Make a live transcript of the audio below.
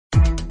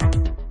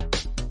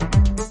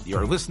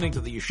You're listening to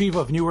the Yeshiva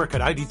of Newark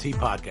at IDT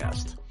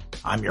podcast.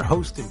 I'm your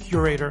host and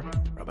curator,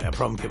 Rabbi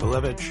Abram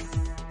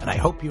Kibalevich, and I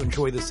hope you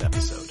enjoy this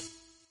episode.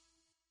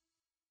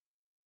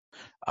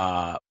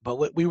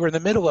 But we were in the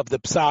middle of the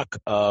psak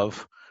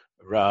of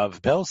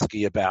Rav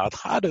Belsky about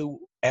how to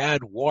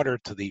add water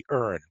to the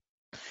urn.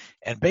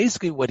 And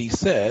basically what he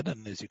said,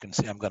 and as you can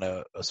see, I'm going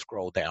to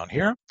scroll down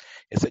here,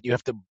 is that you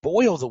have to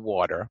boil the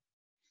water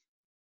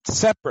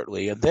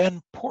separately and then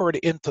pour it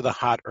into the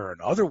hot urn.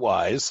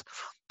 Otherwise,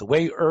 the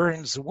way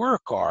urns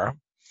work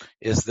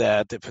is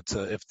that if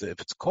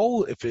it's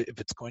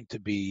going to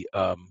be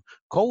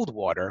cold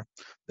water,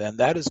 then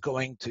that is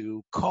going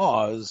to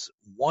cause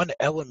one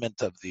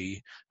element of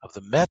the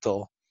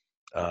metal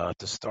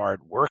to start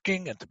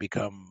working and to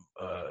become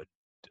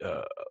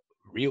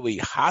really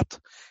hot,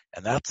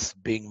 and that's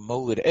being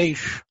molid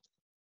eish,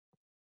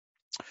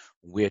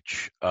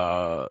 which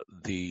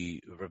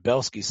the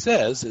Rebelsky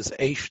says is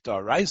eish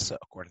daraisa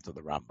according to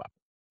the Rambam,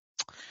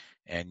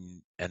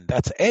 and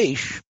that's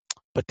eish,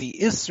 but the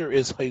isser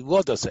is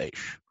haylodas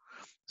eish.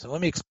 So I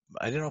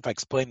don't know if I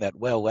explained that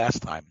well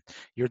last time.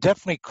 You're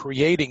definitely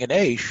creating an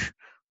eish,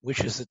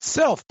 which is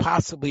itself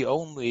possibly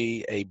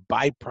only a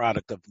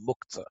byproduct of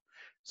muktzah.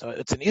 So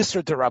it's an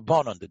isser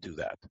derabanan to do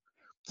that.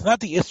 It's not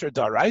the isser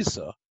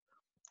daraisa,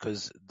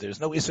 because there's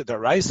no isser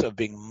daraisa of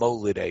being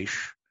molid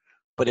eish,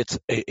 but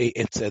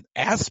it's an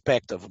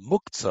aspect of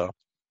muktzah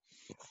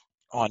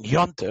on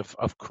yontif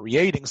of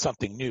creating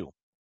something new,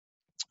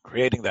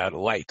 creating that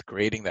light,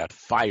 creating that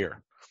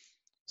fire.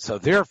 So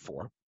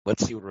therefore,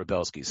 let's see what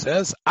Rebelsky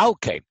says.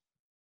 Okay.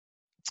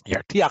 You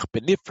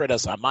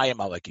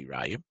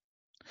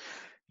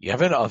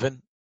have an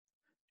oven,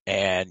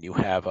 and you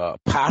have a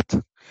pot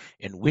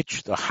in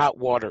which the hot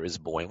water is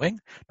boiling.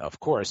 Now, of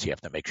course, you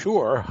have to make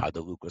sure,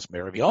 Hadalukas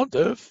Merav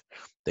Yontif,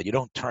 that you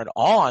don't turn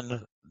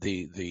on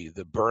the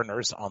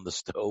burners on the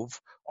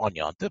stove on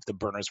Yontif. The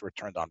burners were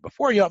turned on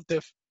before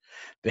Yontif.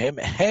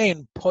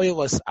 Vehem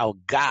poilas al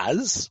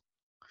gaz,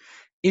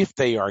 if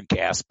they are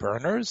gas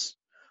burners,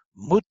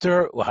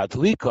 mutter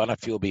lahadlika on a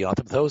fuel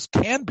beyontif, those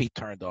can be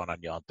turned on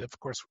Yontif. Of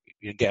course,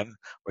 again,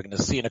 we're going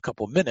to see in a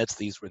couple of minutes,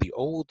 these were the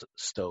old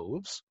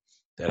stoves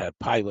that had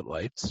pilot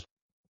lights.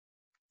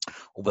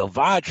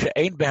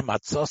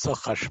 That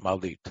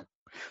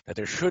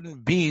there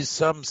shouldn't be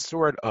some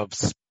sort of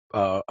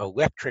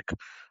electric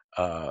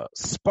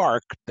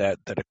spark that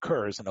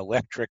occurs, an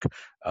electric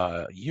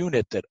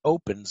unit that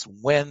opens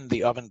when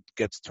the oven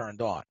gets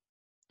turned on,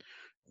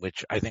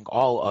 which I think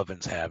all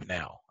ovens have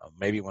now.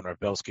 Maybe when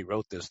Rebelsky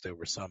wrote this, there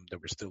were some that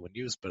were still in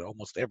use, but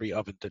almost every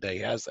oven today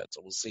has that.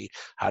 So we'll see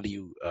how do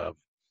you,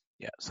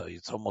 so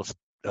it's almost,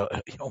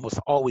 you almost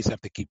always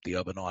have to keep the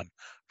oven on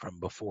from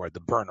before,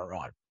 the burner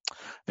on.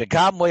 You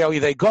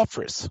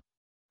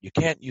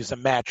can't use a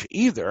match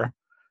either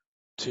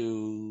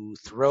to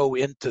throw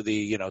into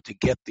to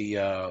get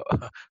the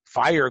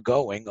fire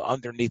going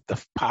underneath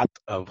the pot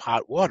of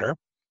hot water,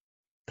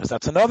 because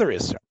that's another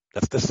isser.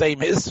 That's the same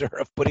isser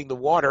of putting the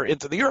water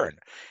into the urn.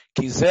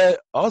 Because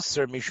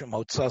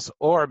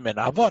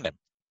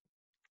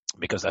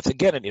that's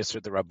again an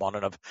isser, the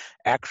Rabbanan, of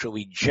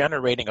actually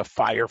generating a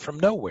fire from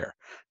nowhere.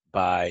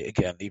 By,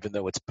 again, even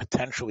though it's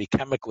potentially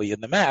chemically in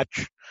the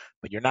match,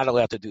 but you're not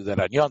allowed to do that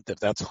on Yontif.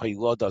 That's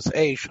haylodas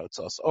eish,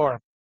 hotzas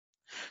or.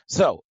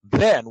 So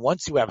then,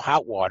 once you have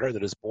hot water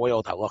that is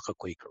boiled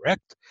halachically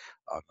correct,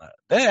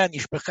 then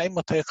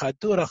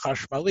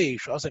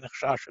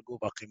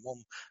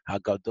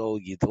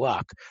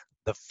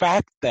the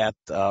fact that,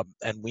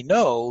 and we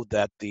know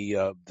that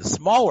the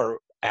smaller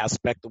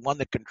aspect, the one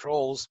that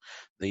controls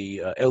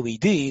the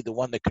LED, the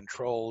one that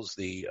controls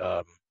the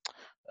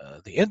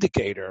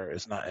indicator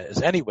is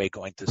anyway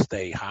going to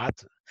stay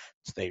hot,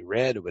 stay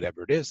red, or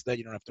whatever it is. That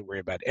you don't have to worry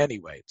about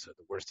anyway. So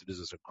the worst it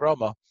is a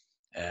chroma,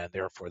 and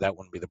therefore that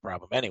wouldn't be the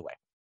problem anyway.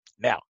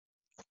 Now,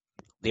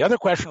 the other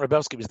question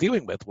Rebelsky was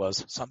dealing with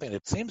was something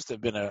that seems to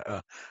have been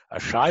a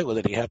shaila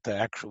that he had to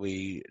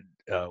actually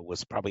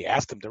was probably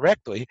asked him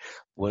directly,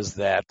 was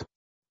that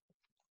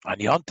on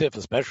Yontif,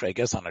 especially I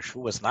guess on a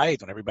Shavuos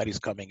night when everybody's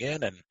coming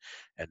in and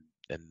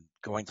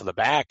going to the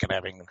back and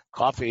having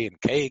coffee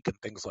and cake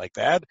and things like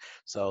that.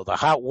 So the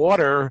hot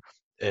water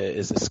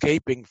is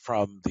escaping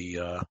from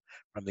the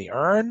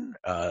urn.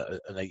 And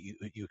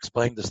you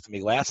explained this to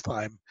me last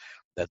time,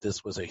 that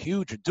this was a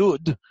huge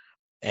dud,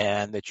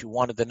 and that you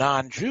wanted the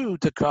non-Jew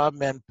to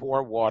come and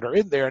pour water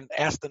in there and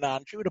ask the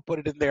non-Jew to put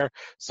it in there.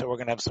 So we're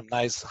going to have some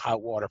nice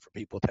hot water for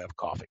people to have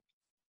coffee.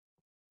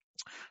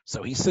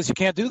 So he says you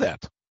can't do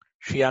that.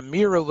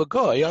 Shiamira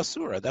l'goy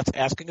asura. That's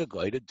asking a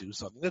goy to do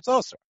something that's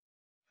asur.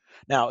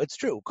 Now, it's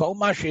true. Kol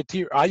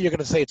mashitir, you're going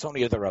to say it's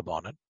only a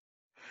Rabbanan.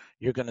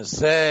 You're going to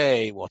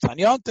say, well, it's on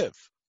Yontif.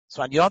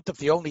 So on Yontif,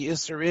 the only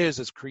isser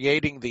is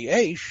creating the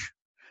eish,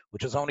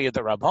 which is only a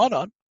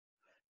Rabbanan.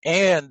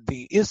 And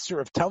the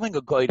isser of telling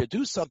a guy to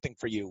do something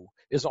for you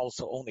is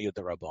also only a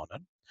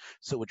Rabbanan.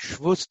 So it's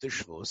shvus to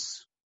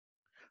shvus.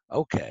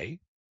 Okay.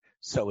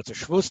 So it's a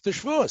shvus to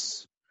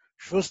shvus.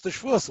 Shvus to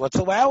shvus. Let's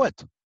allow it.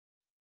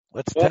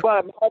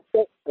 Rabbi,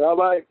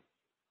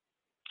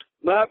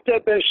 מה ההבדל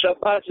בין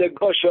שבת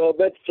לגוי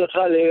שעובד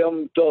צריכה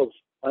ליום טוב?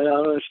 I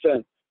don't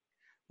understand.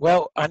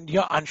 Well, on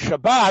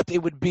Shabbat,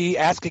 it would be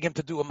asking him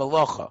to do a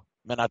malacha,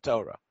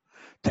 minatora.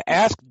 To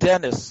ask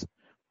Dennis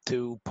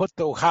to put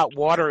the hot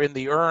water in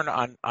the urn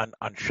on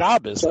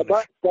Shabbos.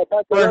 שבת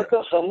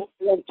לא חמור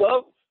יום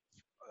טוב?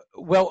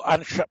 Well,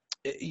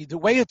 the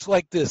way it's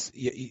like this,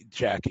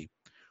 Jackie,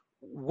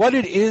 what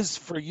it is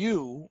for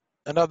you,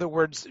 in other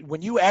words,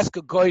 when you ask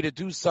a guy to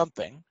do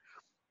something,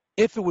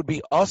 if it would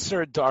be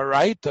aser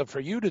daraita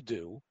for you to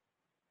do,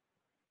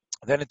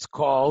 then that's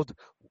called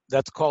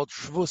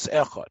shvus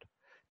echad.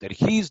 That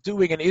he's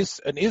doing an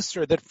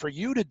isser that for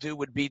you to do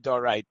would be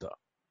daraita.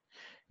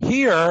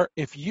 Here,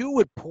 if you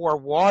would pour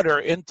water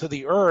into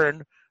the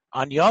urn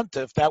on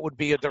Yontif, that would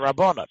be a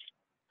derabanan.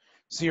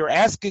 So you're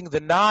asking the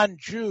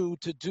non-Jew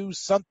to do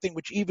something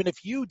which even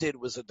if you did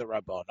was a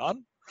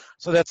derabanan.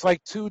 So that's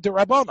like two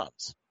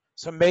derabanans.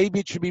 So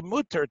maybe it should be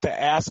mutter to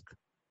ask.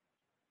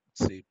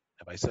 Let's see,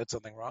 have I said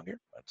something wrong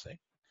here? Let's see.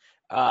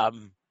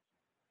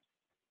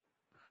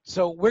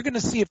 So we're going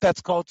to see if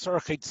that's called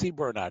tzorchei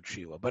tzibur or not,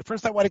 Sheila. But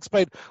first I want to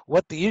explain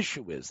what the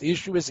issue is. The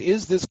issue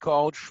is this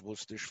called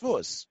shvus to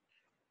shvus?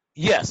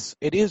 Yes,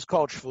 it is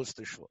called shvus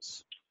to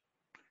shvus.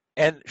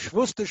 And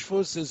shvus to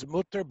shvus is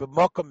mutter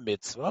b'mokum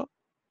mitzvah,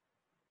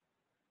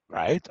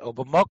 right? Or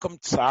b'mokum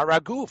tzar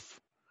aguf,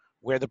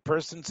 where the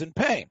person's in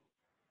pain.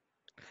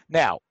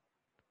 Now,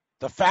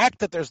 the fact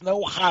that there's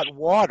no hot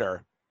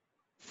water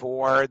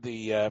for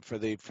the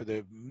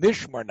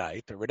mishmar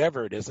night or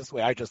whatever it is, that's the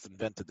way I just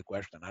invented the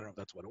question. I don't know if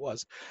that's what it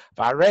was.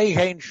 Varei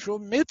hein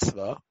shum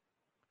mitzvah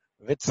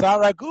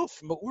v'tzar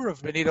aguf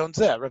me'urav b'nidon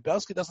zeh. Rav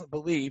Belsky doesn't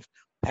believe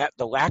that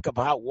the lack of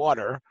hot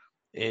water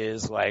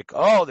is like,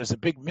 oh, there's a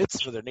big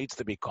mitzvah, there needs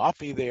to be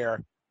coffee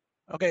there.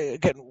 Okay,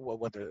 again,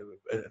 what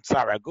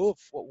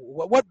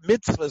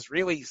mitzvah is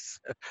really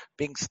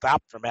being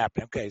stopped from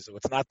happening? Okay, so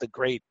it's not the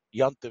great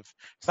yontif,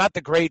 it's not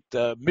the great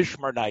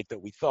mishmar night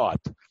that we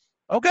thought.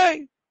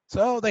 Okay,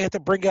 so they had to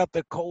bring out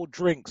the cold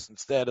drinks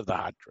instead of the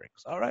hot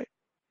drinks. All right.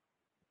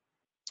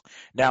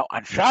 Now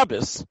on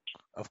Shabbos,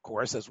 of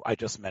course, as I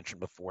just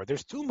mentioned before,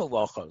 there's two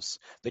malachos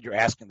that you're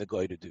asking the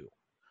goy to do.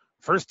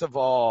 First of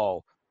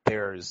all,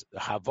 there's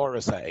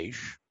havoras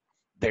ha'esh.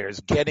 There's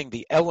getting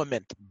the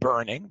element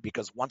burning,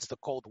 because once the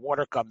cold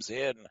water comes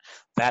in,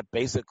 that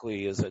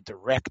basically is a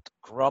direct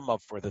grumma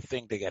for the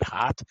thing to get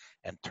hot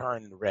and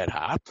turn red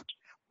hot.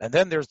 And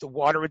then there's the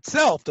water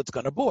itself that's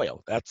going to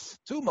boil. That's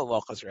two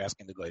malachas you're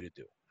asking the guy to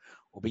do.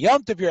 Well,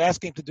 beyond if you're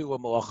asking to do a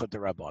malacha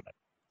derabanan.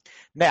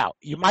 Now,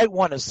 you might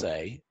want to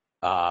say,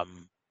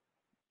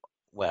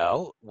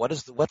 well,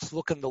 let's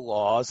look in the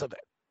laws of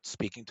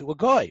speaking to a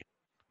guy.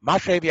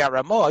 If you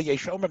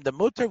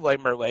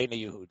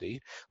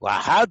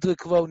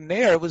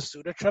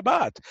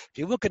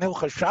look in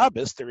Hilchos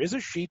Shabbos, there is a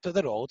shita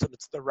that holds, and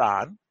it's the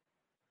Ran.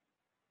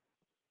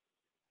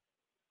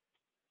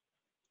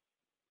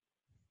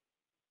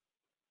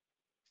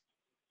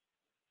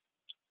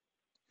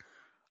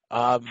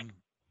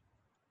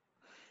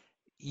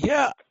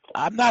 Yeah,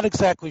 I'm not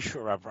exactly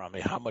sure,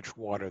 Avrami, how much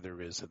water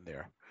there is in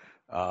there.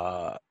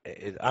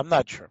 I'm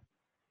not sure.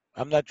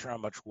 I'm not sure how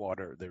much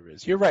water there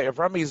is. You're right. If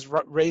Rami is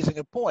raising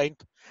a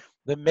point,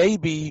 then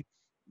maybe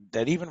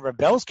that even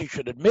Rebelsky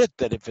should admit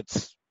that if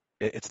it's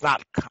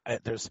not,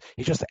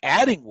 he's just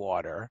adding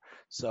water,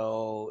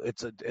 so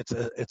it's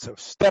a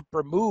step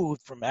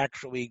removed from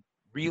actually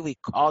really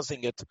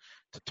causing it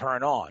to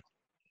turn on.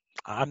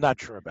 I'm not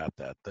sure about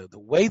that. The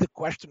way the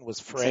question was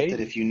phrased. Except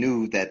that if you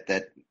knew that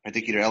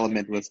particular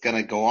element was going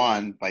to go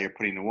on by your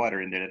putting the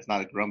water in there, it's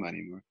not a grumma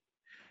anymore.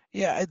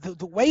 Yeah,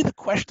 the way the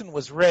question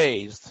was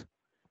raised.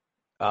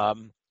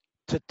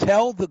 To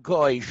tell the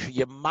goy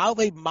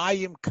yemale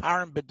mayim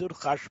karim bedur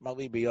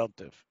chashmali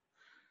biyontiv.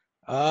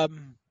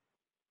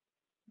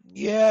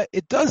 Yeah,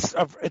 it does.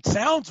 It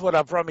sounds what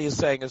Avrami is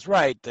saying is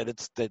right,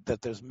 that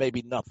that there's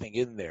maybe nothing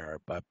in there,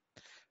 but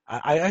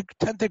I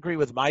tend to agree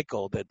with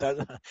Michael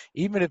that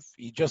even if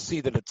you just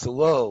see that it's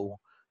low,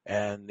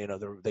 and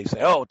they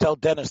say, oh, tell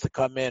Dennis to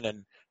come in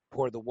and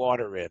pour the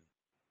water in,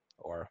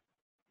 or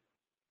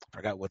I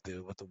forgot what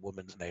the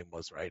woman's name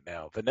was right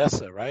now,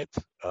 Vanessa, right?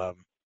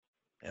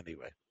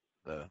 Anyway,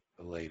 the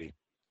lady.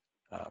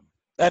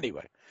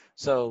 Anyway,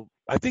 so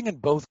I think in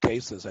both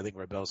cases, I think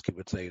Rebelsky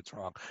would say it's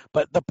wrong.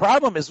 But the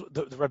problem is,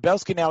 the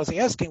Rebelsky now is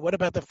asking, what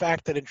about the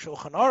fact that in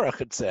Shulchan Aruch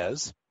it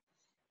says,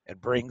 it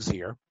brings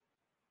here,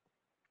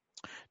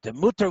 the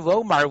muter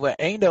lomar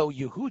le'eno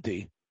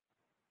Yehudi.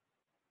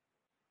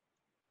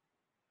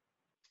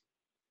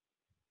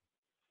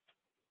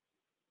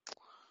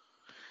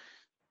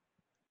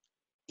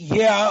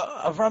 Yeah,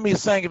 Avrami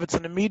is saying if it's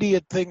an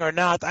immediate thing or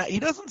not. He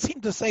doesn't seem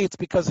to say it's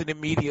because it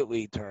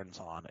immediately turns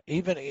on.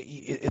 Even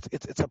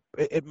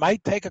it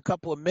might take a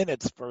couple of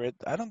minutes for it.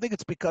 I don't think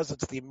it's because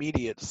it's the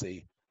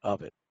immediacy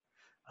of it.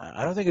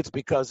 I don't think it's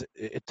because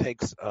it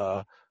takes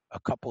a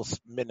couple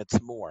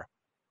minutes more.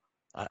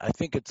 I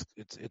think it's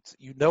it's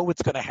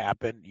going to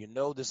happen.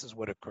 This is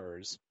what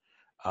occurs.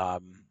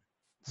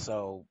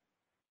 So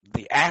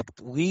the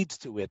act leads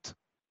to it,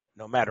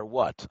 no matter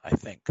what. I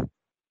think.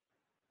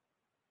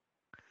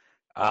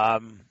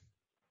 Um,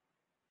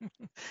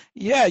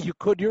 yeah, you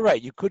could. You're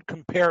right. You could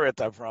compare it,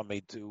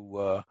 Avrami,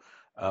 to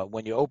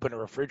when you open a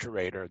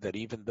refrigerator. That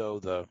even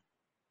though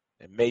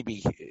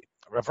maybe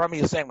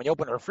Avrami is saying when you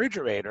open a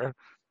refrigerator,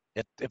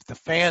 if the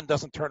fan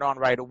doesn't turn on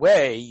right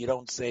away, you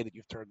don't say that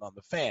you've turned on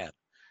the fan,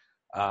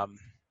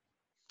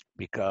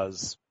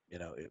 because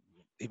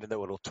even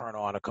though it'll turn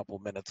on a couple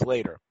minutes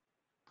later.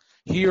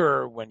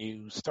 Here, when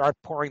you start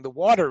pouring the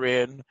water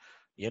in,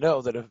 you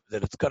know that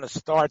it's going to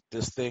start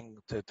this thing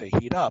to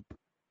heat up.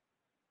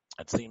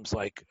 It seems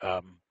like,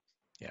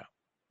 yeah.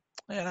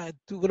 And I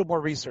do a little more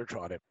research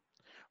on it.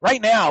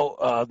 Right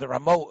now, the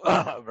Ramo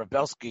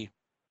Rebelsky,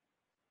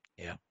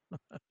 yeah.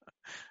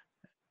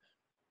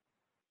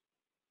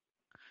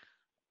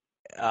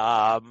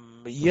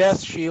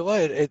 Yes,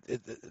 Sheila,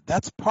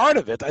 that's part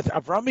of it.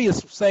 Avrami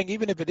is saying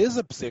even if it is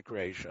a psik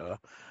resha,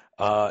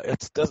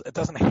 it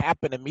doesn't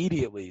happen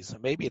immediately. So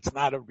maybe it's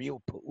not a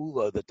real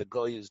pa'ula that the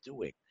goy is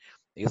doing.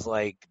 He's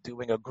like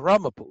doing a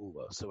grama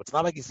pa'ula. So it's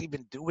not like he's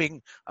even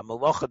doing a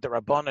malacha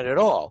derabanan at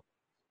all.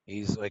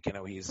 He's like,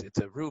 it's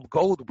a Rube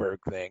Goldberg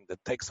thing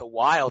that takes a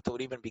while till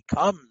it even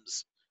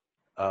becomes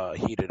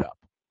heated up.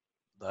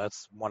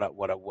 That's what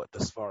the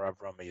Sfar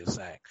Avrami is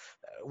saying.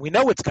 We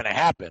know it's going to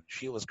happen.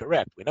 Sheila's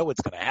correct. We know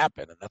it's going to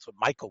happen, and that's what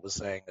Michael was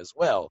saying as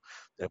well.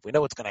 That if we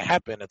know it's going to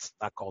happen, it's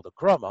not called a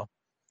krama.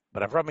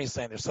 But Avrami is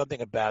saying there's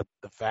something about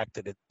the fact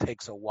that it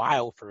takes a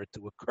while for it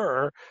to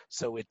occur,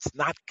 so it's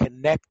not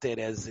connected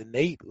as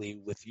innately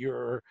with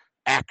your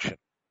action.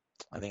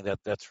 I think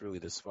that's really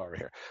the Sfar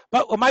here.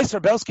 But what Meister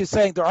Belsky is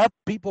saying, there are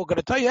people going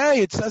to tell you,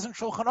 hey, it says in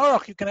Shulchan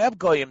Aruch you can have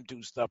goyim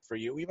do stuff for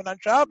you, even on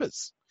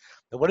Shabbos.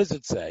 Then what does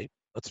it say?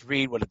 Let's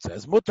read what it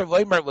says. Mutter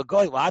loimer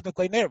lagoy la'aduk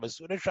le'ner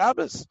v'suda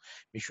Shabbos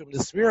mishum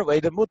desvir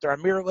le'da mutter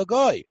amir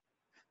lagoy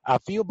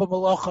afil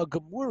b'malacha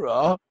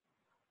gemura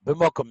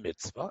b'mokum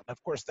mitzvah.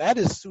 Of course, that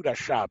is Suda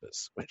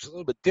Shabbos, which is a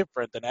little bit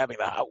different than having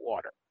the hot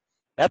water.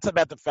 That's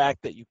about the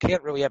fact that you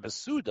can't really have a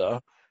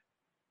Suda.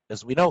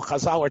 As we know,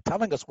 Chazal are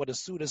telling us what a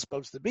Suda is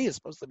supposed to be. It's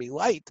supposed to be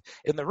light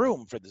in the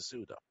room for the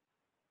Suda.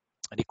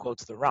 And he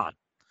quotes the Ran.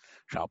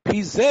 Shal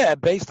Pizeh,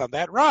 based on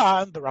that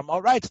Ran, the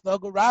Ramah writes,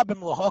 Nogu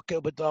Rabim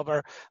Lahokel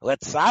B'dover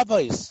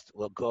Letzavos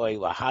Lagoy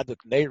Lahaduk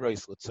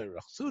Neiros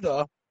Letzerach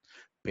Suda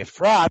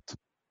Bifrat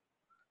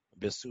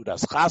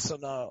B'Sudas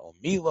Chasana or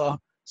Mila,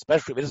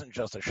 especially if it isn't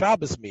just a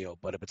Shabbos meal,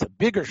 but if it's a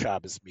bigger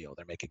Shabbos meal,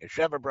 they're making a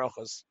Sheva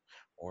Brachos,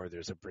 or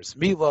there's a Bris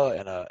Milah,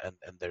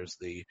 and there's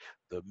the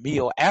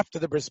meal after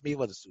the Bris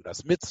Milah, the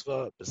Sudas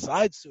Mitzvah,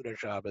 besides Suda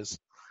Shabbos.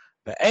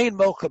 The Ein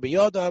Mocha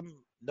B'Yodam,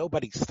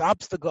 nobody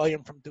stops the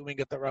Goyim from doing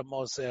it, the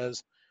Ramah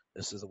says.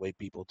 This is the way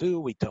people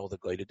do. We tell the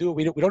Goy to do it.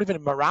 We don't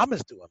even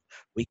maramas to him.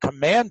 We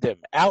command him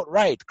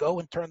outright, go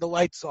and turn the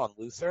lights on,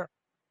 Luther.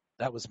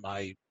 That was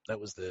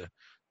the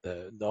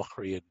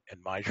Nochri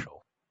in my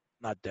show.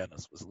 Not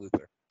Dennis, was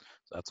Luther.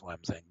 So that's why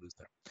I'm saying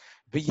Luther.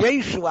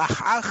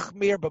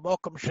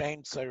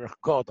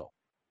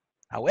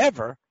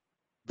 However,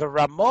 the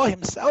Ramah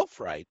himself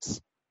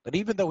writes that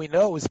even though he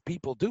knows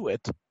people do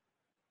it,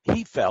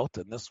 he felt,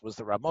 and this was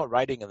the Ramah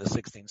writing in the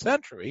 16th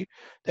century,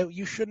 that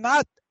you should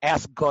not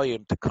ask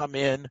Goyim to come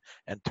in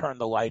and turn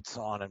the lights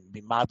on and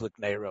be Madlik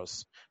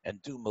Neiros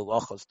and do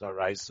Melachos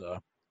Daraisa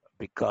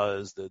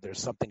because there's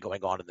something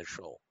going on in the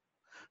shul.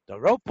 The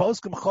Rov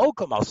Poskim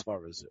Cholkom al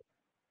Svarazu.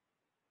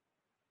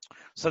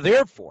 So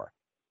therefore,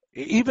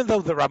 even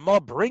though the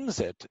Ramah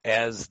brings it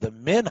as the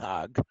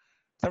minhag,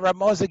 the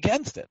Ramah is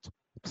against it.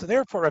 So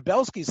therefore,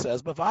 Rebelsky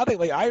says,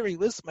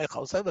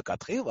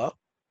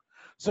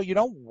 so you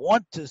don't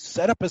want to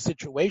set up a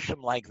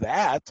situation like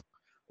that.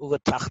 In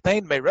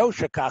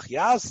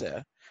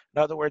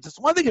other words, it's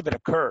one thing if it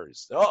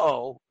occurs.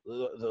 The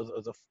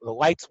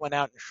lights went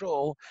out in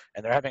shul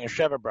and they're having a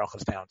Sheva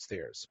Brachos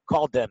downstairs.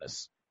 Call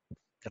Dennis.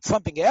 It's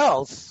something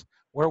else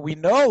where we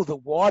know the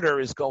water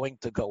is going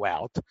to go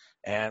out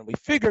and we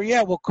figure,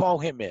 we'll call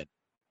him in.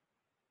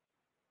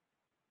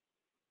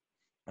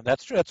 And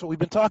that's true. That's what we've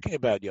been talking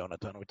about,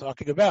 Yonatan. We're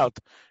talking about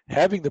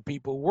having the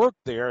people work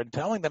there and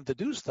telling them to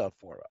do stuff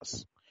for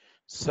us.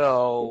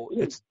 So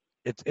it's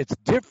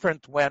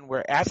different when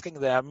we're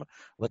asking them,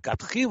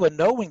 l'katchila,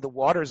 knowing the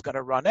water is going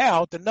to run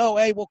out, and no,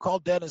 hey, we'll call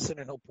Dennis in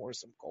and he'll pour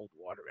some cold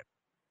water in.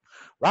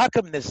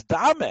 Rakam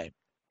nisdame,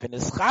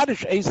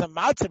 v'nischadish eizem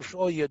matzev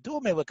shol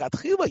yadume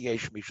l'katchila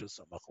yesh mishu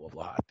samach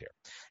l'vlahatir.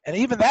 And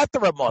even that the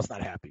Ramah is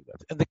not happy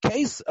with. In the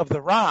case of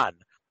the Ran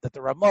that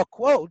the Ramah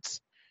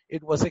quotes,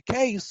 it was a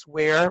case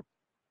where,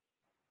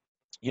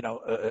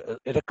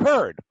 it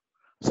occurred.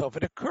 So if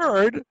it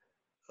occurred,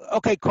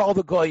 okay, call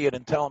the Goy in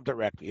and tell him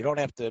directly. You don't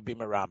have to be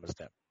meramas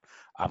them.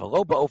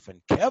 Avalo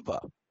ba'ofen keva,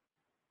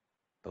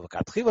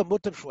 v'lekatchila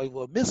mutav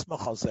shleilu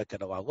mismach al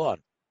zeket al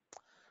alon.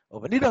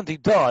 Uvenidon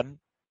didon,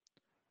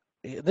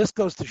 this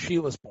goes to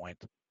Sheila's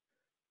point.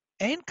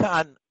 Ein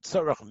kan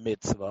tzarach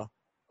mitzvah,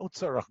 o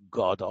tzarach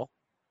gadol.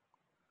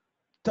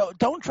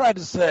 Don't try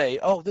to say,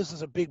 this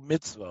is a big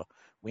mitzvah.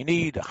 We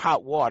need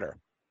hot water.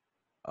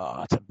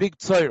 It's a big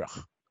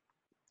tzarach.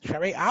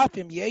 Sharei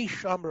afim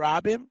yesham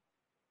rabim.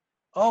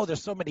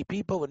 There's so many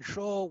people in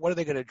shul. What are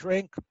they going to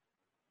drink?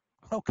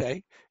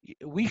 Okay,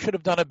 we should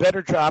have done a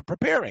better job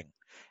preparing.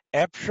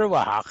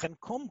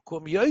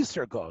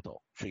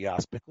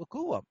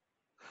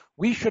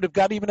 We should have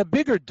got even a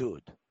bigger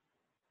dude.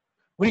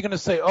 What are you going to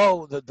say?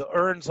 Oh, the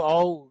urns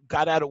all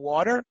got out of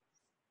water?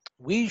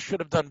 We should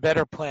have done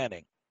better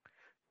planning.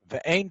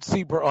 The ain't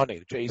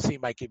Sibroni.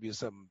 JC might give you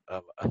some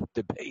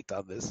debate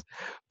on this,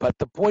 but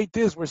the point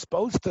is we're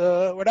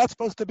not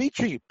supposed to be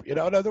cheap. In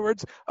other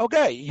words,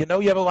 okay, you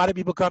have a lot of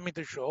people coming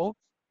to shul.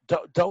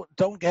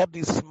 Don't have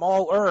these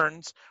small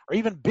urns or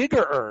even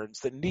bigger urns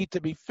that need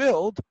to be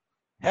filled.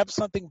 Have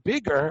something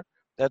bigger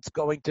that's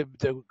going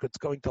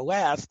to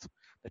last.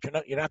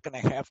 That you're not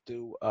going to have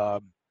to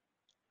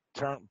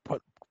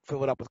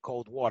fill it up with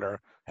cold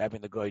water.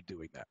 Having the guy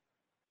doing that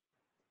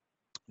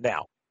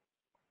now.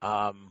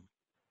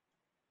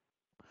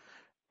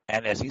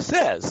 And as he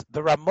says,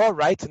 the Ramah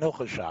writes in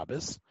Hilchos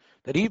Shabbos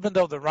that even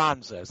though the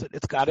Ran says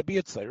it's got to be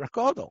a Tzorech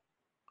Gadol.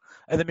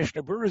 And the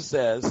Mishnah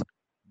Berurah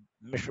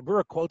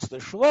quotes the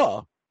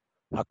Shloh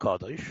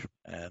HaKadosh,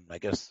 and I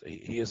guess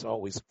he is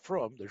always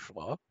from the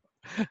Shloh,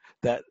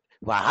 that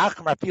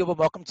Lahachmar Pil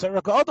B'Mokum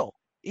Tzorech Gadol.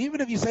 Even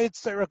if you say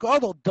it's Tzorech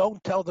Gadol,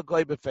 don't tell the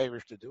Goy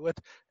b'favorish to do it.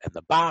 And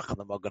the Bach and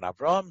the Mogen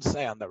Avram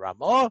say on the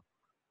Ramah,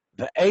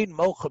 the Ein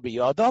Mocha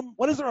B'Yadam.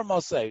 What does the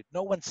Ramah say?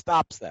 No one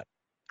stops them.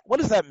 What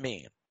does that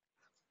mean?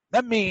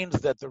 That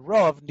means that the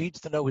Rav needs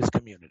to know his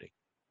community.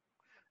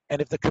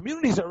 And if the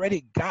community's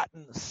already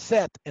gotten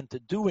set into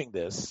doing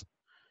this,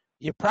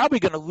 you're probably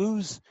going to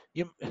lose.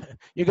 You're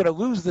going to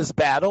lose this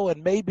battle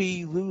and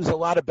maybe lose a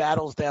lot of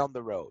battles down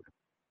the road.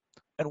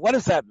 And what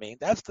does that mean?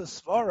 That's the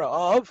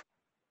svara of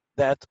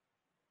that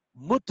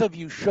mutav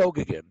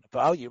yushogagan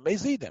value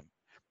mezidim.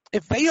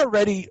 If they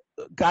already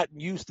gotten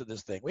used to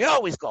this thing, we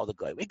always call the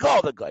guy. We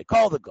call the guy.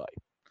 Call the guy.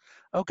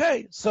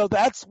 Okay, so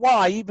that's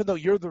why even though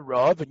you're the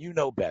Rav and you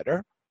know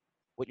better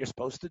what you're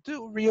supposed to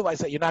do, realize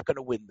that you're not going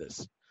to win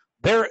this.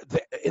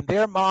 In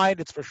their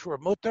mind, it's for sure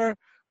mutter,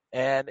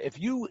 and if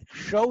you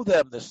show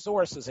them the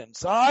sources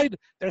inside,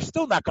 they're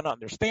still not going to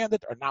understand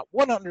it or not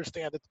want to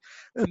understand it,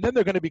 and then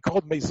they're going to be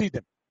called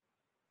mezidim.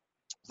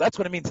 So that's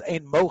what it means,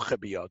 ein mocha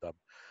biyodam.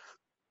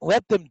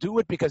 Let them do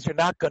it because you're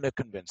not going to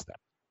convince them.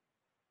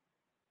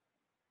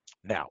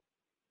 Now,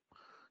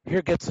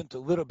 here gets into a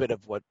little bit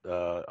of what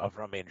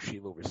Avram and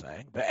Shilu were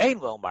saying. Ve'ein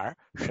lomar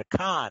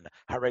shekan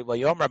harei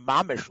layomer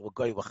mamish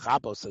l'goy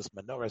l'chabos es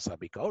menoras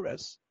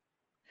habikores.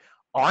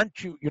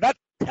 You're not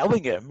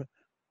telling him,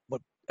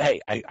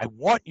 hey, I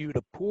want you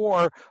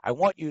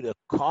to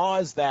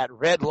cause that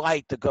red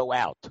light to go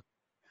out.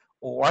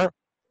 Or,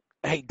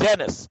 hey,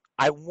 Dennis,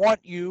 I want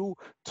you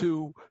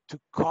to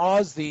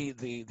cause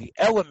the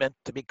element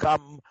to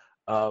become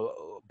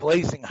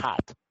blazing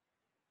hot.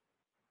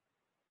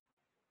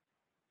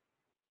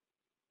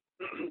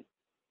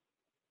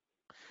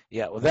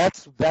 Yeah, well, that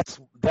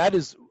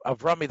is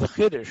Avrami the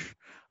Chiddush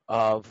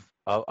of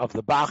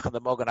the Bach and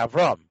the Mogen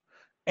Avram.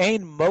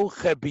 Ein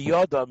mocha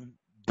biyodam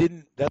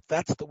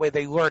that's the way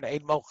they learn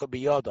Ein mocha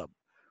biyodam,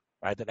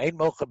 right? And Ein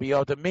mocha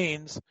biyodam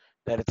means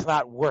that it's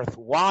not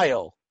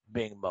worthwhile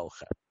being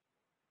mocha.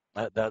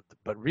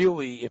 But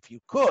really, if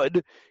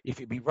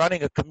you'd be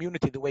running a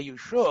community the way you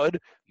should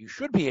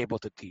be able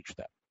to teach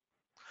them.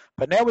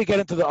 But now we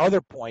get into the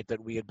other point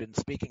that we had been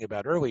speaking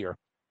about earlier,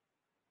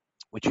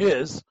 which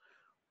is,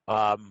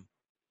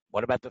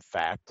 what about the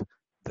fact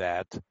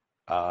that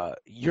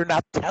you're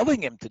not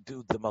telling him to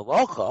do the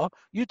malacha,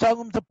 you tell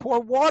him to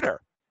pour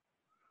water.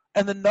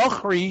 And the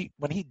Nochri,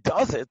 when he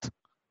does it,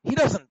 he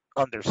doesn't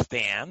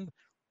understand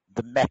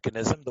the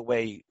mechanism the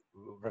way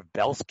Rav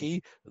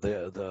Belsky,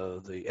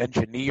 the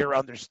engineer,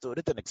 understood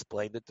it and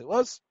explained it to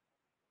us.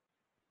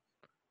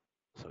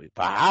 So,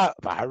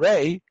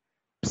 Vaharei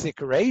Psik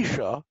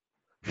Reisha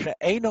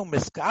she'eno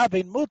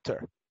miskavein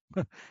muter.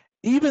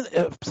 Even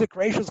if Psik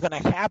Reisha is going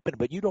to happen,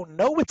 but you don't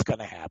know it's going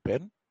to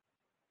happen,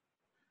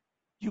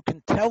 you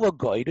can tell a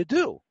guy to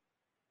do.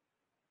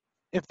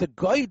 If the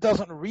guy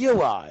doesn't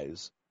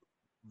realize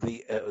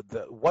the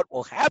what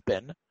will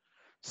happen,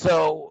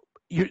 so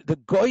the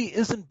guy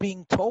isn't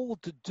being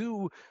told to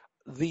do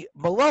the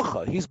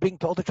malacha. He's being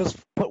told to just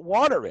put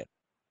water in.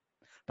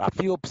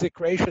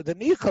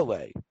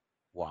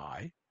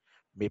 Why?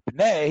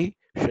 Mipnei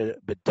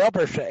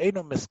bedaber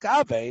she'enu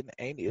miskavein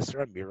ein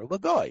isra mira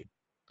l'goy.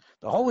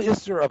 The whole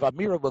isra of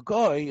amira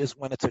l'goy is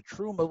when it's a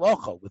true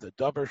malacha with a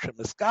davar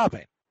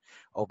shemiskavein.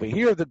 Over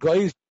here, in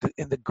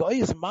the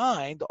guy's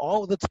mind,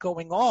 all that's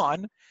going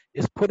on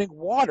is putting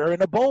water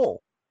in a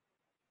bowl,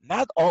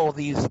 not all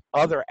these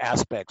other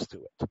aspects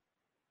to it.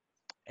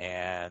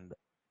 And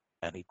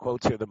he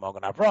quotes here the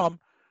Mogen Avram,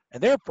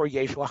 and therefore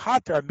yesh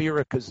lahater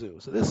amira kazu.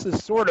 So this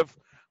is sort of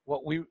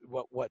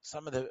what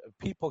some of the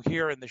people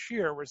here in the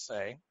shir were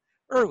saying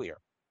earlier.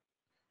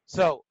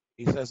 So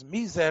he says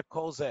mizeh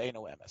kol zeh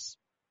eino emes.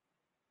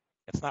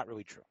 It's not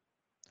really true,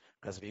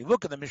 because if you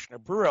look at the Mishnah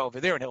Berurah over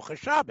there in Hilchos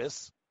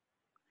Shabbos,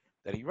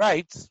 that he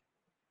writes,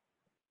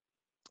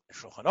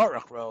 Shulchan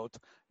Aruch wrote,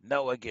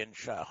 Noagin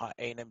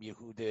ha'enem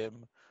Yehudim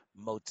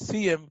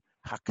motziim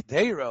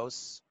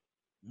hakderos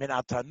min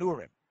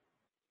atanurim.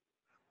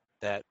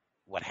 That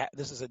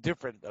this is a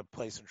different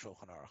place in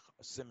Shulchan Aruch,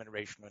 Siman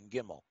Reish Nun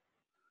Gimel.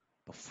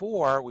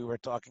 Before we were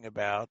talking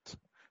about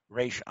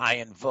Reish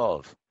Ayin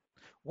Vov.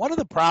 One of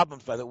the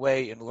problems, by the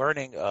way, in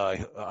learning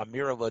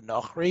Amira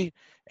L'Nochri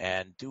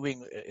and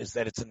doing is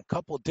that it's in a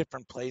couple of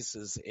different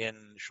places in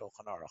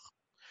Shulchan Aruch.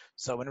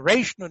 So in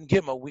Reish Nun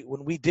Gimel,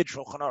 when we did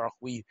Shulchan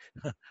Aruch,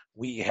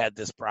 we had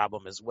this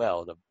problem as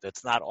well.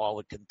 That's not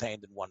all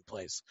contained in one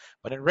place.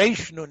 But in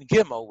Reish Nun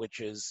Gimel, which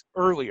is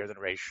earlier than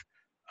Reish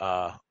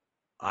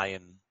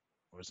Ayin,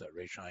 where's that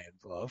Reish Ayin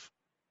Vov?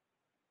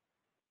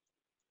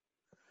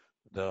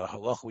 The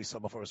halacha we saw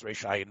before was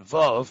Reish Ayin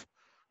Vov,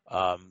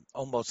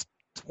 almost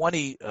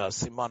 20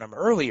 simanim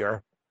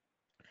earlier.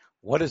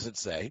 What does it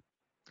say?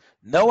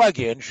 No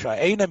again,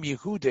 sha'enam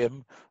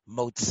Yehudim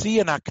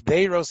motzian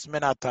akderos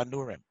min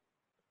atanurim.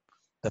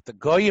 That the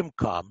goyim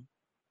come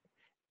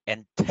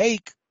and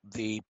take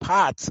the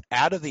pots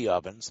out of the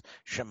ovens,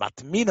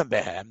 shematminam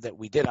behem, that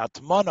we did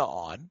hatmana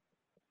on,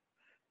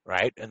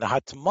 right? And the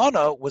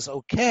hatmana was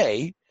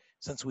okay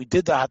since we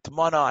did the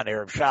hatmana on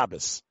Erev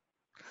Shabbos.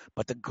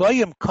 But the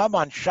goyim come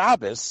on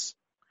Shabbos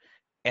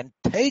and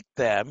take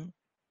them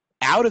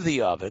out of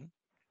the oven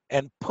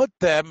and put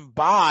them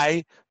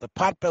by the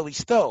potbelly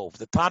stove,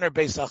 the Taner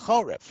Beis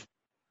HaChoref,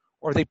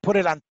 or they put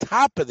it on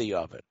top of the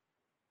oven.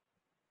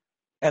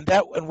 And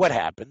what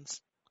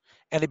happens?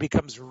 And it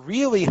becomes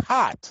really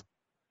hot.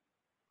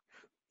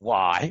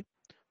 Why?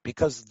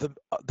 Because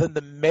then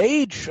the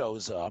maid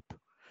shows up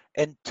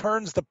and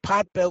turns the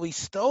potbelly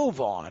stove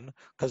on,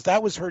 because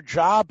that was her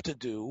job to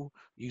do.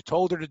 You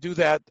told her to do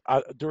that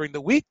during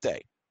the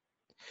weekday.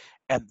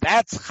 And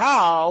that's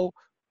how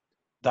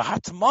the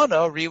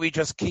hatmana really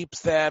just keeps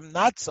them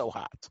not so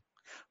hot.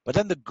 But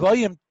then the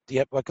goyim, you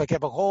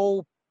have a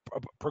whole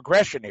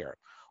progression here.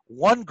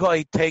 One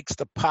guy takes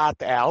the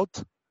pot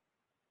out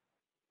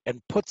and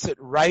puts it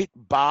right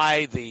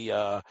by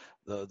the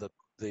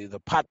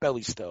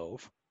potbelly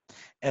stove,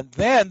 and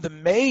then the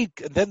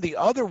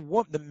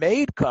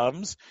maid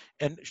comes,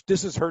 and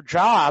this is her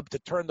job to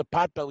turn the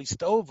potbelly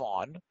stove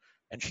on,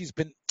 and she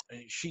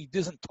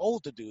isn't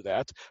told to do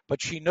that,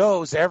 but she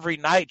knows every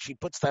night she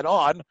puts that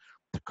on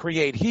to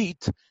create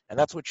heat, and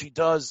that's what she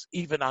does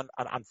even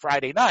on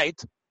Friday night.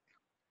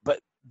 But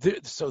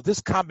so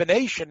this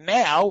combination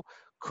now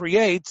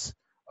creates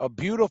a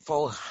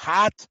beautiful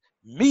hot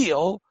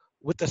meal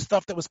with the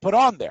stuff that was put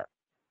on there.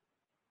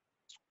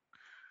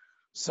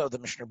 So the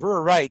Mishnah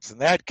Berurah writes, in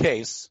that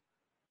case,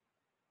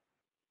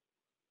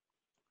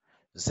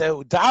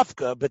 Zeu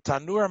dafka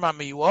b'tanur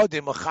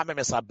ma'miyuodim l'chamim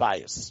es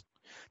habayis.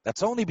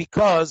 That's only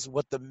because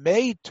what the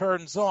maid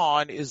turns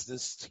on is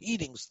this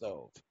heating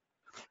stove.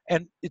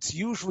 And it's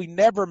usually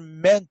never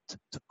meant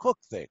to cook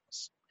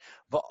things.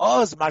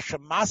 V'oz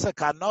mashamasa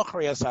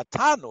kanochri es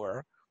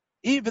hatanur,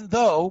 even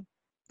though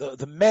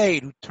the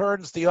maid who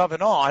turns the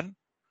oven on,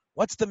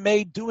 what's the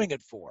maid doing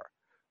it for?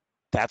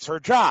 That's her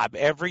job.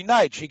 Every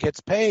night she gets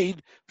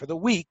paid for the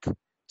week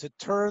to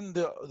turn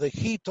the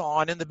heat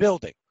on in the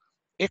building.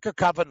 Ikar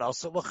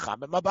kavanosa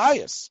l'chamim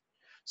habayis.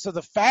 So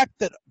the fact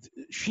that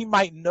she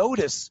might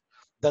notice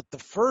that the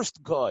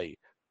first guy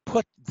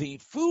put the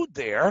food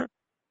there,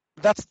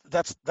 that's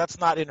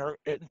not in her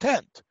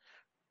intent.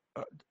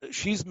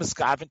 She's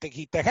miskaven to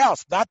heat the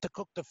house, not to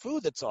cook the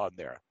food that's on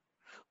there.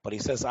 But he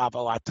says,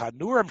 aval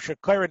atanurim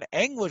shekaren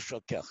English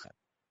kilchen.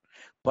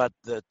 But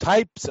the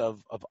types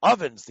of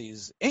ovens,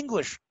 these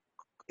English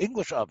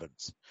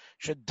ovens,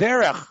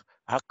 shederech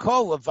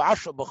hakol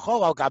levashel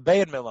b'chol al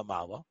gabein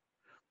milamala,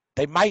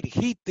 they might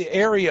heat the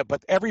area,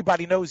 but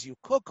everybody knows you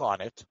cook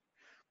on it.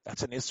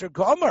 That's an Isser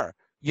Gomer.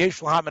 Yesh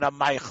lahamin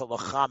hamaychel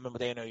l'chamim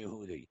b'deino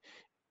Yehudi.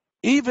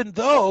 Even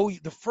though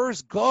the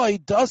first guy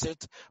does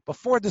it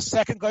before the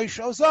second guy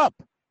shows up.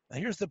 Now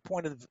here's the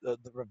point of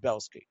the Rav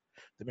Belsky.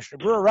 The Mishnah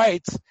Berurah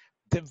writes,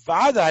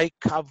 Devadai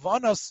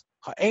kavanos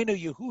ha'enu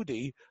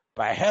Yehudi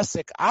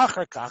b'hesek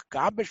acher kach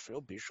gam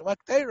b'shvil bishul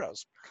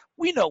akteros.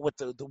 We know what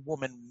the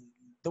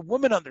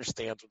woman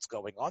understands what's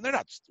going on. They're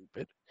not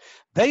stupid.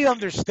 They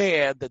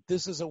understand that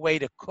this is a way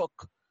to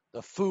cook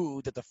the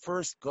food that the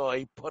first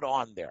guy put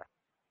on there.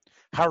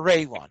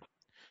 Harelon.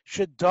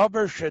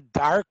 Shedaber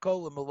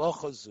shedarko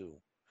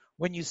l'melochazu.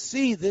 When you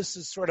see this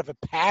is sort of a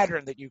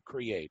pattern that you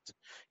create,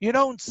 you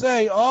don't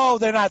say, oh,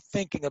 they're not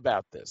thinking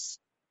about this.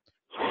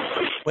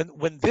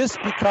 When this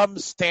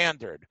becomes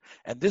standard,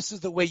 and this is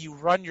the way you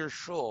run your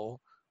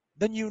shul,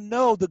 then you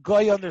know the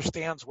guy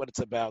understands what it's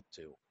about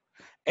to.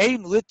 The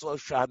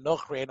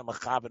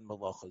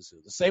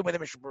same way the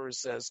Mishnah Berurah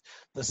says,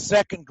 the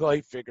second guy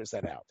figures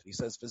that out. He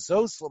says,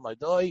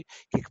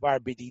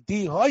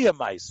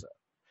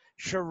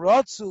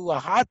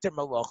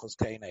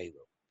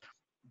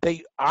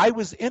 I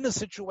was in a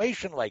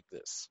situation like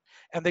this,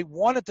 and they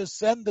wanted to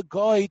send the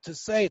guy to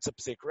say it's a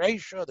psik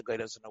reisha, the guy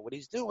doesn't know what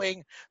he's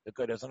doing, the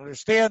guy doesn't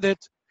understand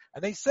it,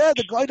 and they said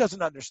the guy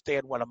doesn't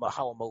understand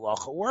how a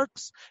malacha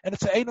works, and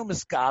it's einu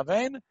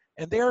miskaven,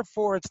 and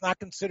therefore it's not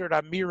considered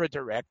amira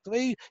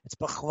directly, it's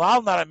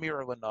bechlal not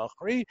amira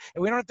l'nochri,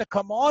 and we don't have to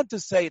come on to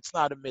say it's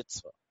not a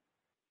mitzvah.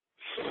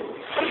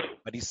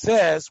 But he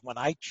says, when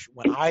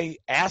I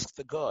asked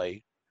the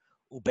guy,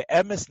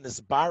 Ube'emes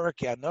nisbarak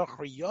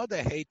yanochri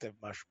yoda hatev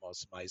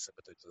mashmos ma'isa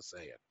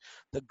b'tutzaseyan.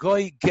 The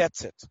goy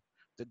gets it.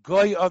 The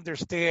goy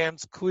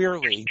understands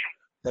clearly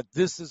that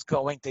this is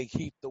going to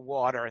heat the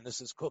water and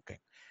this is cooking.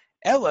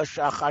 Ela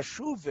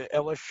shachashuvim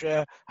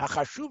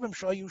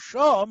shoyu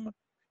shom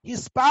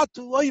hispatu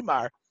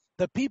loymar.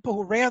 The people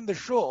who ran the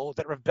shul,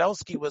 that Rav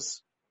Belsky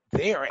was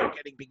there and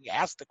being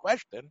asked the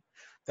question,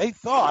 they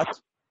thought.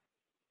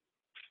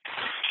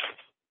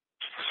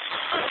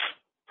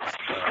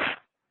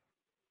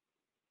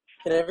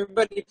 Can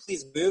everybody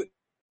please mute?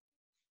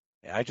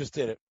 Yeah, I just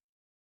did it.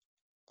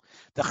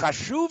 The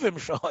chashuvim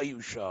shoyu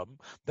shom,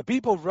 the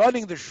people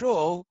running the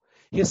shul,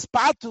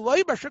 hispatu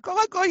loymar shekol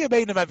hagoyim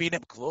einim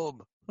avinim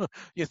klum.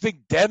 You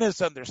think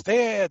Dennis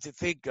understands. You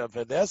think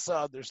Vanessa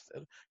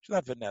understands. She's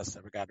not Vanessa.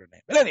 I forgot her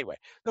name. But anyway,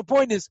 the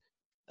point is,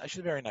 she's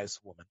a very nice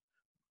woman.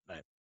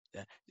 Right?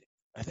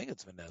 I think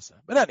it's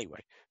Vanessa. But anyway,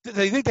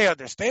 they think they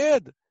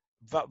understand.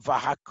 They're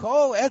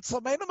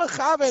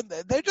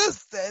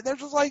just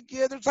like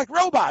they're just like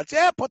robots.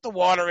 Yeah, put the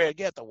water in.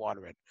 Get the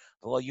water in.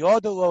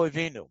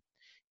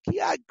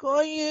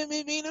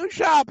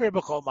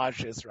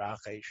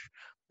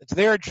 It's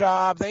their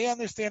job. They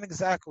understand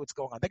exactly what's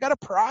going on. They got a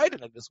pride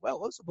in it as well.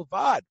 Also,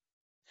 bavad.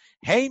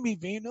 Hey,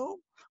 mivinu,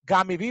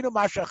 gam mivinu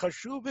masha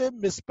chashuvim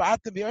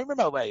mispatim v'yomrim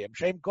aleim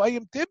shem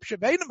goyim tip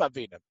sheveinim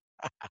avinim.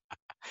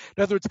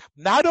 In other words,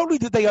 not only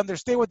did they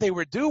understand what they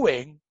were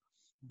doing,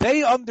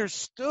 they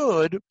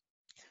understood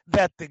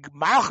that the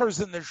machers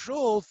in the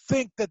shul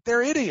think that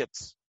they're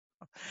idiots.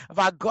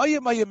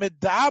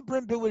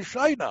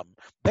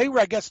 They were,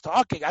 I guess,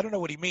 talking. I don't know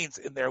what he means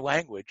in their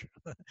language.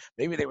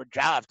 Maybe they were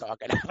Jav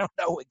talking. I don't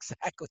know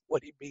exactly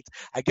what he means.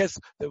 I guess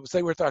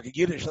they were talking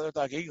Yiddish, they were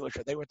talking English,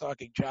 or they were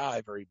talking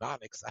Jive or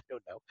Ebonics. I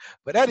don't know.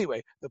 But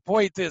anyway, the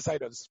point is, I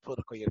know this is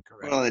politically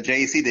incorrect. Well, the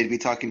JEC, they'd be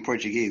talking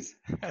Portuguese.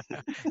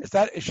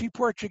 Is she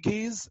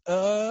Portuguese,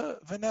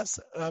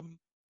 Vanessa?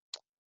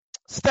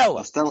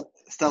 Stella. Stella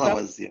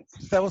was, yes.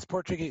 Stella's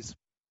Portuguese.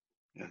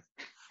 Yeah.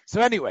 So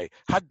anyway,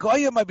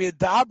 Hagoyim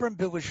abiyadabrim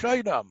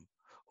bilishoinam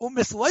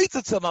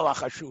umisleitzim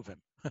alachashuvim.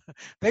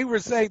 They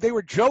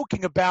were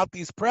joking about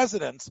these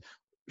presidents.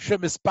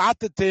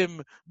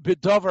 Shemispatetim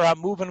bidover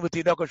hamuvan with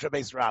tinoko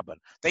shebeis rabban.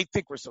 They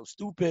think we're so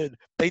stupid.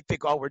 They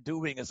think all we're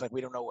doing is like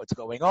we don't know what's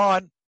going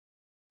on.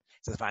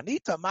 It says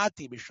vanita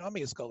mati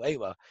b'shami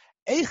eskolela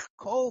eich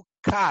kol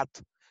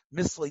kat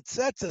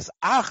misleitzetzes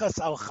achas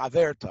al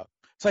chaverta.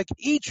 It's like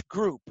each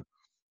group.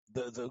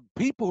 The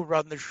people who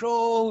run the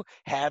shul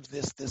have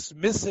this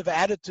dismissive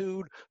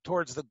attitude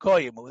towards the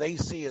goyim, who they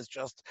see as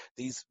just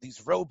these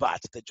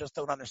robots that just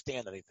don't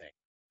understand anything.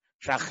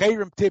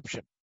 Shacherim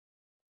tipshim.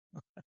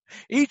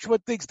 Each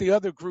one thinks the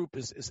other group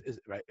is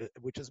right,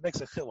 which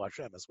makes a chil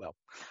Hashem as well.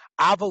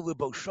 Aval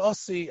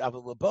liboshosi,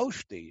 aval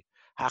liboshti,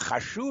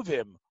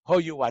 hachashuvim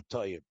hoyu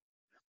atoyim.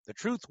 The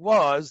truth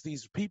was,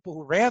 these people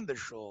who ran the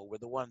shul were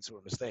the ones who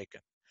were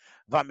mistaken.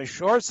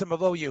 Vamishorsim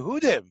alo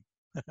Yehudim.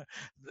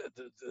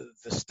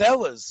 The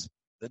Stellas,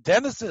 the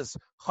Dennises,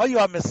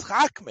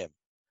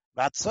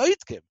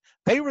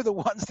 they were the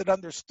ones that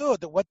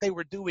understood that what they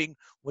were doing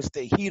was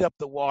to heat up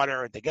the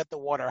water and to get the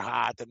water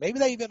hot, and maybe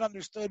they even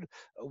understood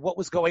what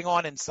was going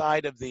on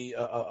inside of the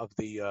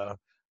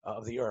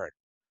urn.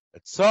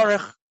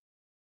 Tzorich.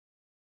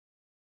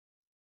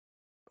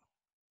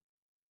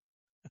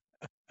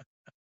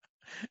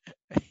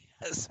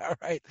 Yes, all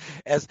right.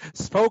 As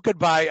spoken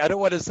by, I don't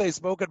want to say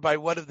spoken by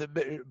one of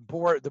the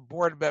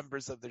board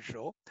members of the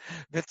shul.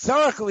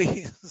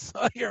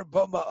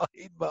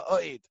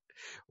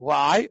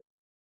 Why?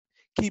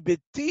 Ki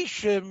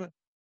betishim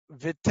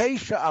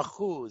v'teisha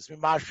achuz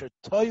mimasha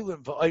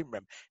toilim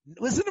v'oimrim.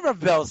 Listen to Rav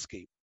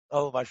Belsky,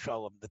 oh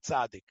Vashalom, the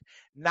tzaddik.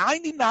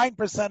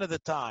 99% of the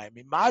time,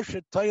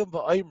 mimasha toilim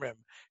v'oimrim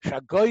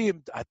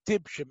shagoyim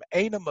atibshim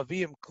einam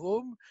aviyim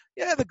klum.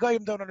 Yeah, the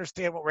goyim don't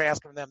understand what we're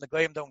asking them. The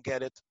goyim don't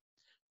get it.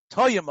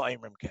 Toyim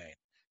v'oimrim kain.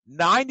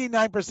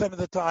 99% of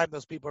the time,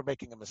 those people are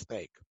making a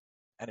mistake.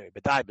 Anyway,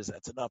 B'daibas,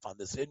 that's enough on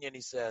this Inyan.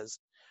 He says,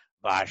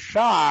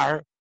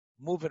 Vashar.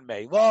 Moving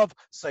may love,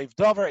 save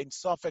dover in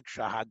Suffolk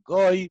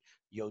Shahagoy,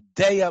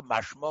 Yodea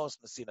Mashmos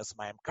Nasinas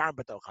Mayim Karm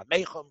Betoch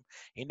HaMeichum.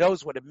 He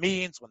knows what it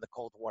means when the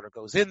cold water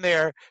goes in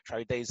there.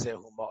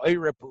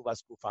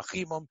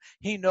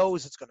 He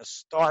knows it's going to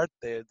start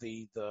the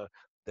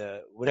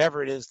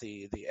whatever it is,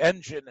 the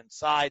engine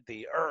inside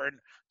the urn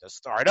to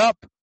start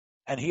up.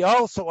 And he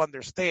also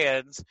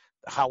understands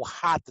how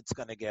hot it's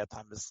going to get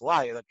on this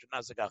lie that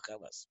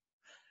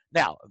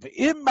now,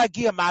 v'im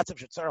magia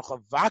matzav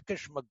shetzarach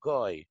lavakesh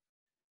magoy.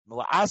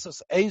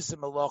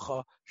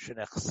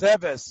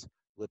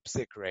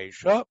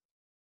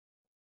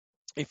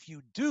 If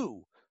you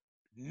do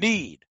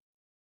need,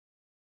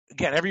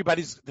 again,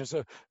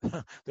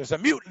 there's a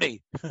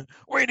mutiny.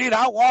 We need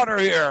hot water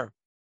here.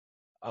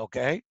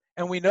 Okay?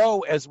 And we know,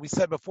 as we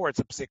said before, it's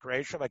a psik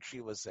reisha, like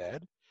Sheila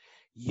said.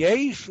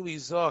 You've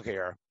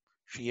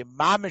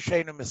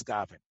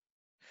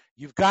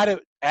got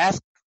to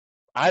ask,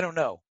 I don't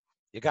know,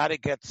 you got to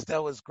get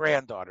Stella's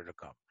granddaughter to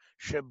come.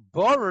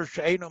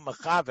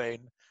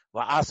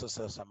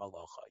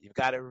 You've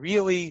got to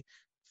really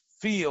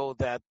feel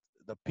that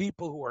the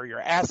people who are you're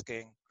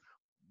asking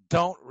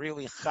don't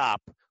really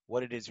chop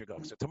what it is you're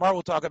going. So tomorrow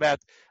we'll talk about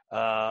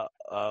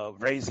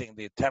raising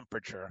the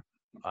temperature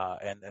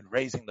and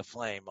raising the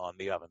flame on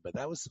the oven. But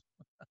that was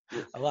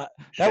a lot.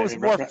 That was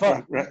more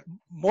fun.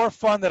 More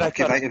fun than I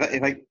thought.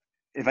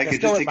 If I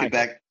could just take it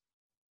back.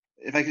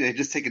 If I could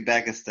just take it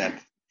back a step.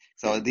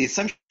 So the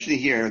assumption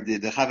here, the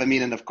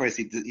Havamina, and of course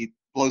he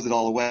blows it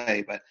all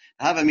away, but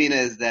Havamina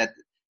is that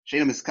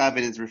Sheina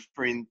Miskaven is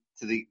referring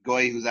to the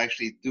goy who's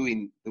actually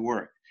doing the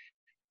work.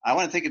 I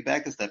want to take it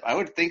back a step. I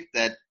would think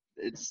that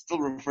it still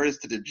refers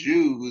to the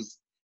Jew who's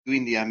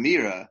doing the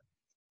Amira,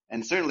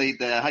 and certainly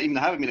even the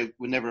Havamina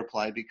would never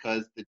apply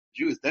because the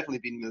Jew is definitely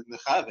being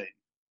Mechaven.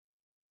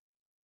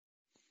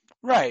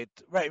 Right.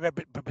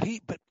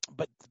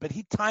 But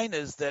he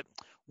tainas that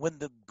when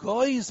the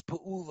goy's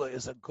peula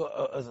is a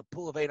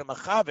peula of Eina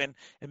Mechaven,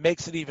 it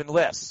makes it even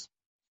less.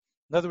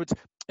 In other words,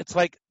 it's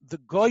like the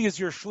goy is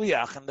your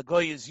shliach and the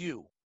goy is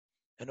you,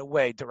 in a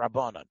way, to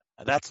Rabbanon.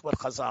 And that's what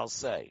Chazal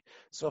say.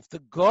 So if the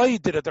goy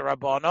did a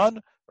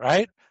Rabbanon,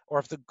 right, or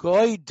if the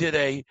goy did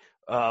a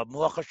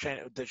Melacha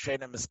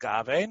Sheina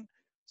Miskaven,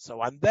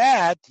 so on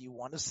that you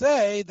want to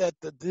say that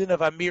the din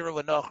of Amira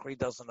L'Nochri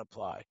doesn't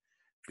apply,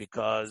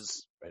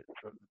 because. Right,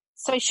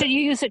 so should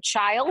you use a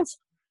child?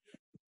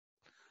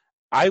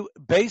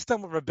 Based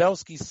on what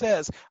Rebelsky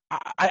says,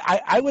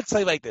 I would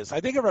say like this.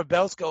 I think if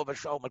Rebelsky of a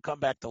shul would come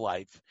back to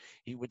life,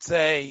 he would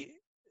say,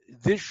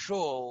 this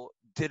shul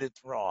did it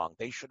wrong.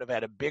 They should have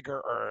had a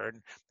bigger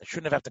urn. They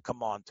shouldn't have to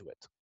come on to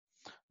it.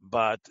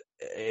 But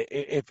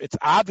if it's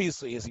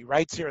obviously, as he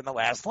writes here in the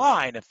last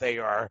line, if they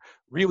are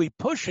really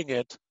pushing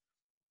it,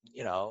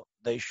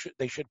 they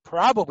should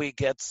probably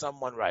get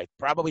someone right.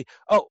 Probably,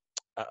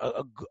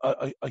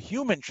 a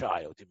human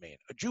child, you mean?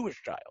 A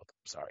Jewish child.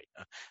 I'm sorry.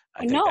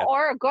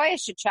 Or a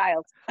goyish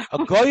child. a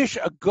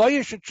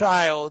goyish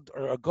child,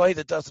 or a goy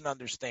that doesn't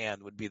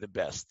understand, would be the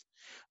best.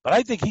 But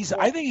I think he's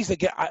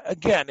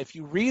again, if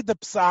you read the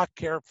psak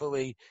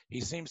carefully, he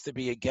seems to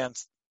be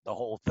against the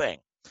whole thing.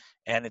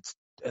 And it's,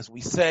 as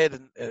we said,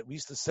 we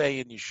used to say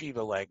in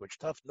yeshiva language,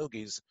 tough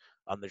noogies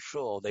on the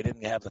shul, they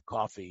didn't have the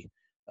coffee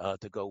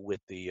to go with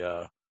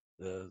the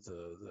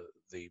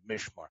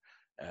mishmar.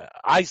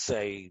 I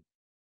say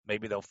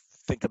maybe they'll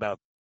think about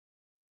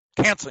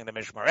canceling the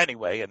mishmar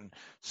anyway and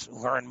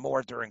learn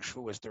more during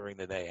Shavuos during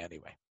the day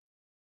anyway.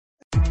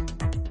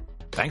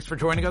 Thanks for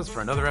joining us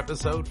for another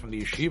episode from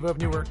the Yeshiva of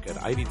Newark at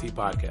IDT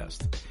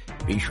Podcast.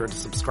 Be sure to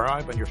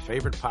subscribe on your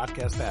favorite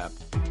podcast app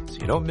so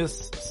you don't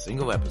miss a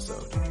single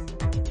episode.